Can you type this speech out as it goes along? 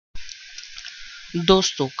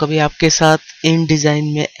दोस्तों, कभी आपके साथ इन डिज़ाइन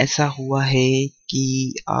में ऐसा हुआ है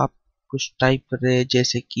कि आप कुछ टाइप कर रहे हैं,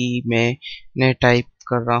 जैसे कि मैं टाइप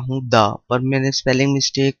कर रहा हूँ द, पर मैंने स्पेलिंग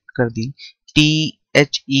मिस्टेक कर दी, टी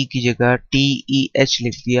एच ई की जगह टी ई एच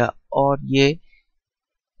लिख दिया और ये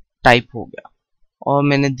टाइप हो गया और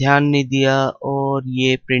मैंने ध्यान नहीं दिया और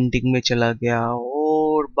ये प्रिंटिंग में चला गया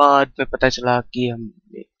और बाद में पता चला कि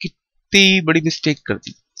हमने कितनी बड़ी मिस्टेक कर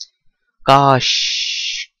दी। काश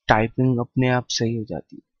टाइपिंग अपने आप सही हो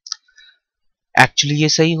जाती। एक्चुअली ये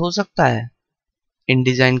सही हो सकता है, इन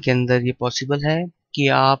डिजाइन के अंदर ये पॉसिबल है कि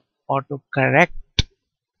आप ऑटो करेक्ट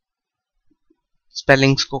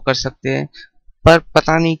स्पेलिंग्स को कर सकते हैं, पर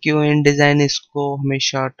पता नहीं क्यों इन डिजाइन इसको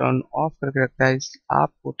हमेशा टर्न ऑफ करके रखता है।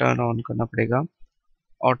 आपको टर्न ऑन करना पड़ेगा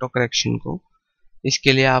ऑटो करेक्शन को।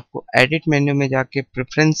 इसके लिए आपको एडिट मेन्यू में जाके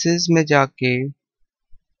प्रेफरेंसेस में जाके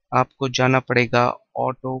आपको जाना पड़ेगा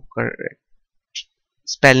ऑटो करेक्ट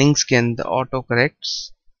स्पेलिंग्स के अंदर ऑटो करेक्ट्स,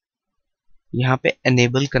 यहाँ पे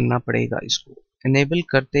एनेबल करना पड़ेगा। इसको एनेबल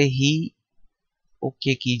करते ही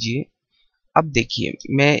ओके कीजिए। अब देखिए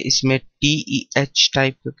मैं इसमें टी ई एच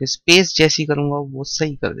टाइप करके स्पेस जैसी करूंगा वो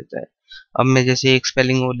सही कर देता है। अब मैं जैसे एक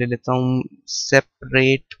स्पेलिंग और ले लेता हूँ,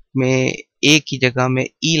 सेपरेट में ए की जगह में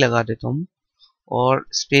ई लगा देता हूँ और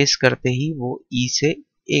स्पेस करते ही वो ई से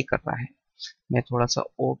ए कर रहा है। मैं थोड़ा सा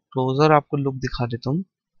और क्लोजर आपको लुक दिखा देता हूँ,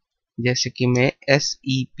 जैसे कि मैं S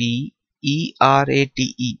E P E R A T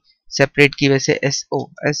E, separate की वजह से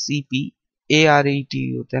S E P A R A T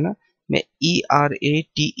होता है ना, मैं E R A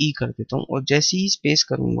T E कर देता हूँ और जैसे ही स्पेस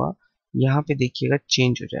करूंगा यहाँ पे देखिएगा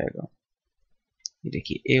चेंज हो जाएगा। ये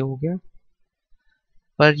देखिए ए हो गया,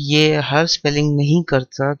 पर ये हर स्पेलिंग नहीं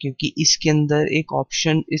करता क्योंकि इसके अंदर एक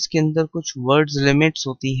ऑप्शन, इसके अंदर कुछ वर्ड्स लिमिट्स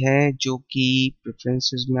होती है जो कि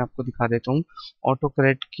प्रेफरेंसेस में आपको दिखा देता हूँ ऑटो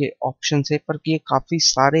करेक्ट के ऑप्शन से, पर ये काफी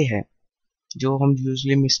सारे हैं जो हम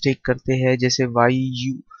यूजली मिस्टेक करते हैं। जैसे वाई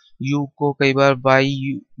यू, यू को कई बार वाई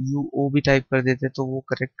यू यू ओ भी टाइप कर देते हैं तो वो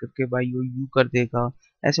करेक्ट करके वाई ओ यू कर देगा।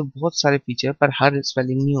 ऐसे बहुत सारे फीचर, पर हर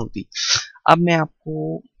स्पेलिंग नहीं होती। अब मैं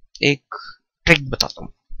आपको एक ट्रिक बताता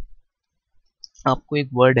हूँ। आपको एक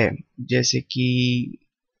वर्ड है, जैसे कि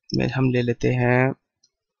हम ले लेते हैं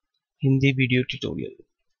Hindi video tutorial,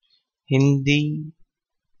 Hindi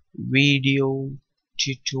video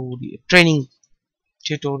tutorial training,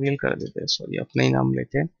 tutorial कर देते हैं, सॉरी अपना ही नाम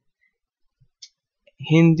लेते हैं,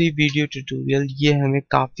 हिंदी वीडियो ट्यूटोरियल। ये हमें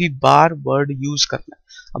काफी बार वर्ड यूज करना है,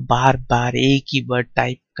 अब बार बार एक ही वर्ड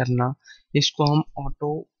टाइप करना, इसको हम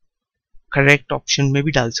ऑटो करेक्ट ऑप्शन में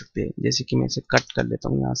भी डाल सकते हैं। जैसे कि मैं इसे कट कर लेता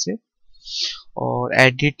हूँ यहाँ से और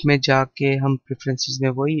एडिट में जाके हम प्रेफरेंसेस में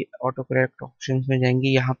वही ऑटो करेक्ट ऑप्शन में जाएंगे।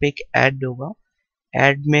 यहाँ पे एक ऐड होगा,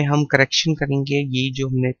 ऐड में हम करेक्शन करेंगे ये जो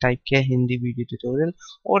हमने टाइप किया है हिंदी वीडियो ट्यूटोरियल,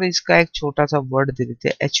 और इसका एक छोटा सा वर्ड दे देते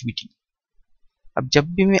हैं HVT। अब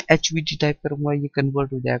जब भी मैं HVT टाइप करूंगा ये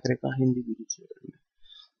कन्वर्ट हो जाया करेगा हिंदी वीडियो ट्यूटोरियल में।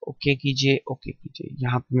 ओके कीजिए, ओके कीजिए।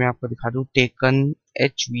 यहाँ पे मैं आपको दिखा दूं टेकन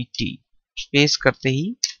HVT, स्पेस करते ही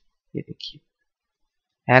ये देखिए,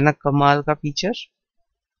 है ना कमाल का फीचर।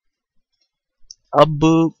 अब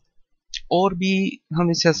और भी हम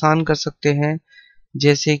इसे आसान कर सकते हैं,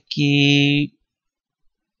 जैसे कि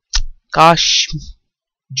काश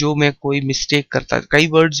जो मैं कोई मिस्टेक करता, कई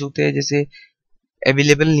वर्ड्स होते हैं जैसे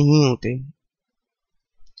अवेलेबल नहीं होते,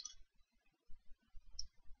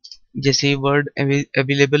 जैसे वर्ड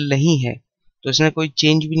अवेलेबल नहीं है तो इसने कोई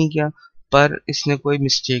चेंज भी नहीं किया, पर इसने कोई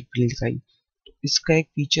मिस्टेक भी नहीं दिखाई। तो इसका एक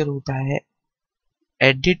फीचर होता है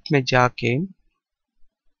एडिट में जाके,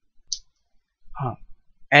 हाँ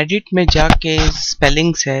एडिट में जाके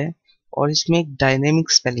स्पेलिंग्स है और इसमें एक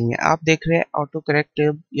डायनेमिक स्पेलिंग है। आप देख रहे हैं ऑटो करेक्ट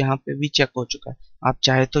यहाँ पे भी चेक हो चुका है, आप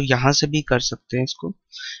चाहे तो यहाँ से भी कर सकते हैं इसको।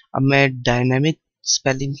 अब मैं डायनेमिक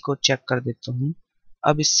स्पेलिंग को चेक कर देता हूँ।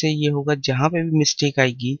 अब इससे ये होगा जहां पे भी मिस्टेक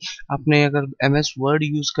आएगी, आपने अगर MS वर्ड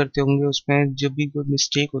यूज करते होंगे उसमें जब भी कोई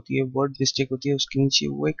मिस्टेक होती है, वर्ड मिस्टेक होती है, उसके नीचे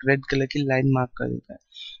वो एक रेड कलर की लाइन मार्क कर देता है।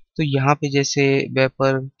 तो यहाँ पे जैसे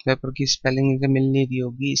वेपर, वेपर की स्पेलिंग इसे मिल नहीं रही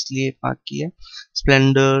होगी इसलिए मार्क की है,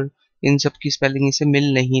 स्प्लेंडर, इन सब की स्पेलिंग इसे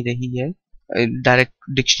मिल नहीं रही है डायरेक्ट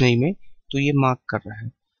डिक्शनरी में, तो ये मार्क कर रहा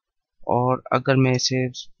है। और अगर मैं इसे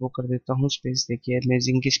वो कर देता हूँ स्पेस, देखिए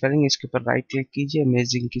अमेजिंग की स्पेलिंग, इसके ऊपर राइट क्लिक कीजिए,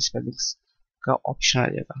 अमेजिंग की स्पेलिंग्स का ऑप्शन आ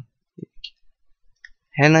जाएगा,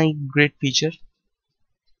 है ना एक ग्रेट फीचर।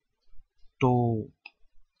 तो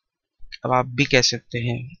अब आप भी कह सकते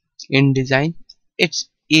हैं इन डिजाइन इट्स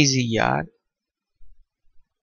इजी यार,